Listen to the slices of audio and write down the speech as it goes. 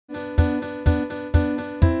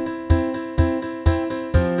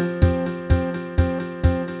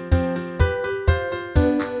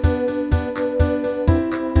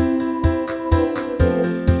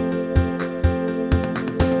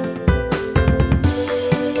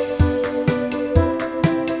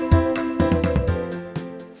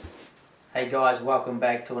guys, welcome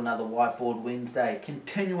back to another Whiteboard Wednesday.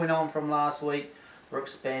 Continuing on from last week, we're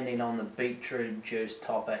expanding on the beetroot juice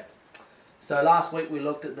topic. So last week we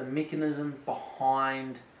looked at the mechanism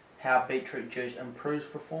behind how beetroot juice improves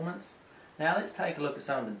performance. Now let's take a look at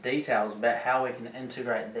some of the details about how we can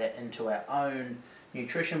integrate that into our own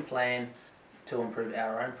nutrition plan to improve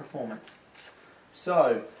our own performance.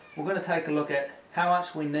 So we're going to take a look at how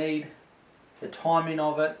much we need, the timing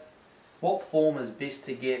of it, what form is best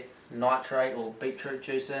to get nitrate or beetroot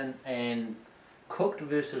juice in, and cooked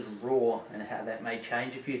versus raw and how that may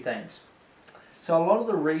change a few things. So a lot of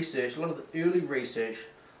the early research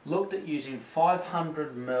looked at using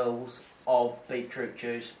 500 mils of beetroot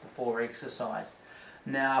juice before exercise.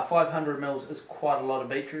 Now 500 mils is quite a lot of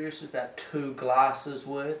beetroot juice, it's about 2 glasses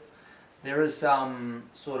worth. There is some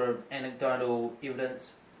sort of anecdotal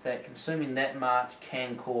evidence that consuming that much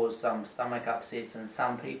can cause some stomach upsets in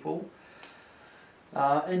some people.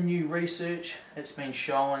 In new research, it's been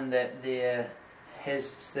shown that there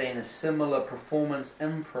has seen a similar performance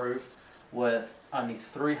improve with only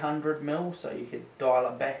 300 ml, so you could dial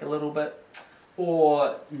it back a little bit.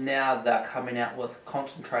 Or now they're coming out with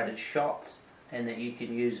concentrated shots, and that you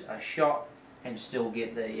can use a shot and still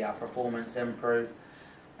get the performance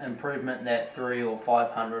improvement that 300 or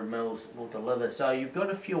 500 mils will deliver. So you've got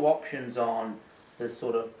a few options on this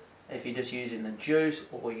sort of, if you're just using the juice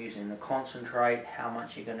or using the concentrate, how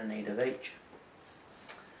much you're going to need of each.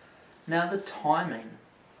 Now the timing.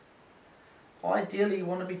 Ideally you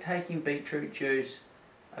want to be taking beetroot juice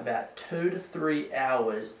about 2 to 3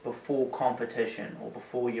 hours before competition or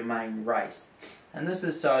before your main race. And this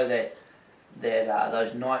is so that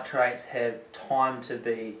those nitrates have time to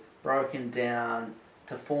be broken down,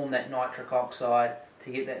 to form that nitric oxide,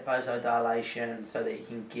 to get that vasodilation so that you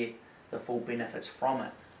can get the full benefits from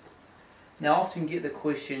it. Now I often get the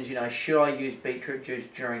questions, should I use beetroot juice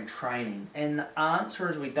during training? And the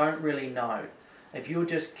answer is we don't really know. If you're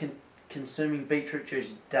just consuming beetroot juice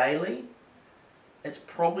daily, it's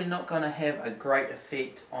probably not going to have a great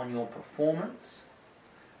effect on your performance.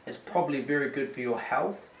 It's probably very good for your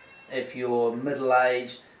health. If you're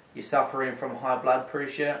middle-aged, you're suffering from high blood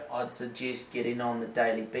pressure, I'd suggest getting on the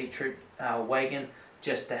daily beetroot wagon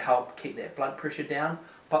just to help keep that blood pressure down.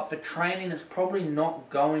 But for training, it's probably not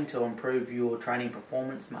going to improve your training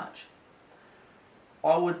performance much.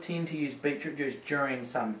 I would tend to use beetroot juice during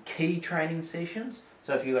some key training sessions.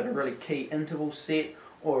 So if you've got a really key interval set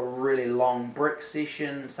or a really long brick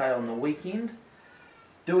session, say on the weekend,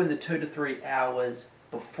 doing the 2 to 3 hours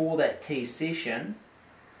before that key session,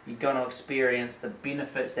 you're going to experience the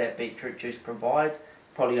benefits that beetroot juice provides.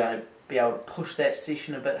 Probably going to be able to push that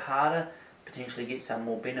session a bit harder, potentially get some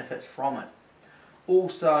more benefits from it.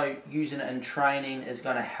 Also, using it in training is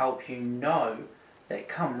going to help you know that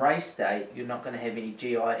come race day, you're not going to have any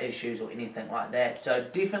GI issues or anything like that. So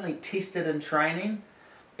definitely test it in training,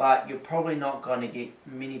 but you're probably not going to get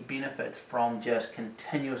many benefits from just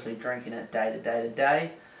continuously drinking it day to day to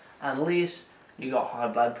day, unless you got high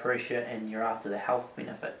blood pressure and you're after the health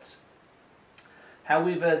benefits.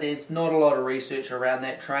 However, there's not a lot of research around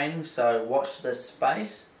that training, so watch this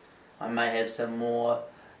space. I may have some more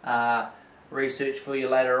research for you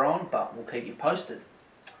later on, but we'll keep you posted.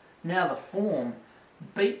 Now the form,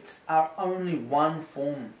 beets are only one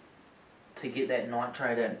form to get that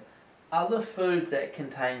nitrate in. Other foods that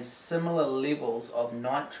contain similar levels of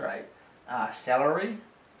nitrate are celery,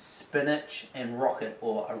 spinach and rocket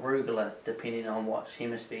or arugula, depending on what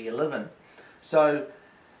hemisphere you live in. So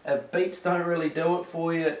if beets don't really do it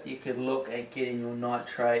for you, you could look at getting your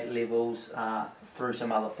nitrate levels through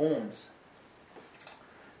some other forms.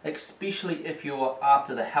 Especially if you're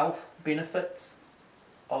after the health benefits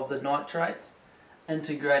of the nitrates,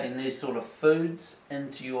 integrating these sort of foods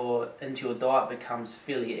into your diet becomes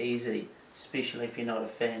fairly easy, especially if you're not a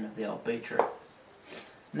fan of the old beetroot.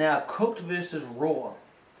 Now, cooked versus raw.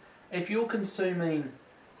 If you're consuming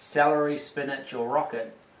celery, spinach or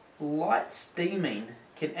rocket, light steaming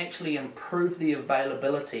can actually improve the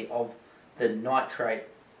availability of the nitrate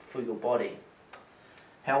for your body.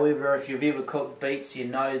 However, if you've ever cooked beets, you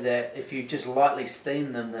know that if you just lightly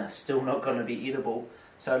steam them, they're still not going to be edible.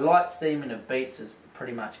 So light steaming of beets is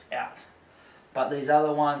pretty much out. But these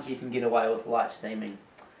other ones, you can get away with light steaming.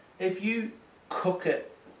 If you cook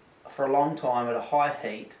it for a long time at a high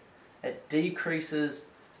heat, it decreases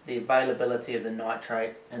the availability of the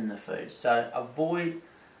nitrate in the food. So avoid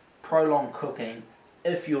prolonged cooking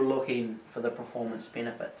if you're looking for the performance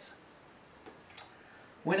benefits.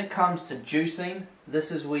 When it comes to juicing,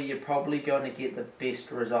 this is where you're probably going to get the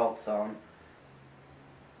best results on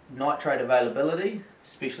nitrate availability,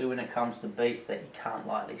 especially when it comes to beets that you can't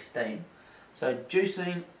lightly steam. So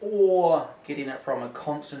juicing or getting it from a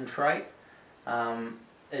concentrate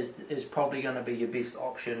is probably going to be your best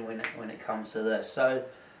option when it comes to this. So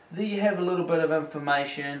there you have a little bit of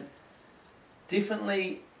information.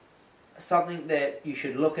 Definitely something that you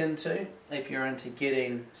should look into if you're into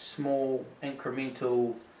getting small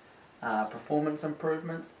incremental performance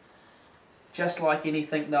improvements. Just like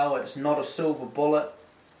anything though, it's not a silver bullet.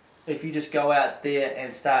 If you just go out there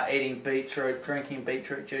and start eating beetroot, drinking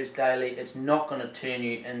beetroot juice daily, it's not going to turn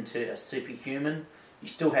you into a superhuman. You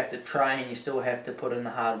still have to train, you still have to put in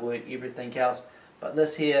the hard work, everything else. But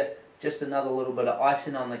this here, just another little bit of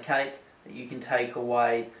icing on the cake that you can take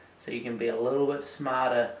away so you can be a little bit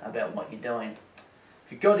smarter about what you're doing.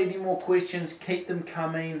 If you've got any more questions, keep them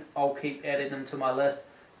coming. I'll keep adding them to my list,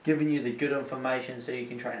 giving you the good information so you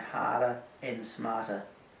can train harder and smarter.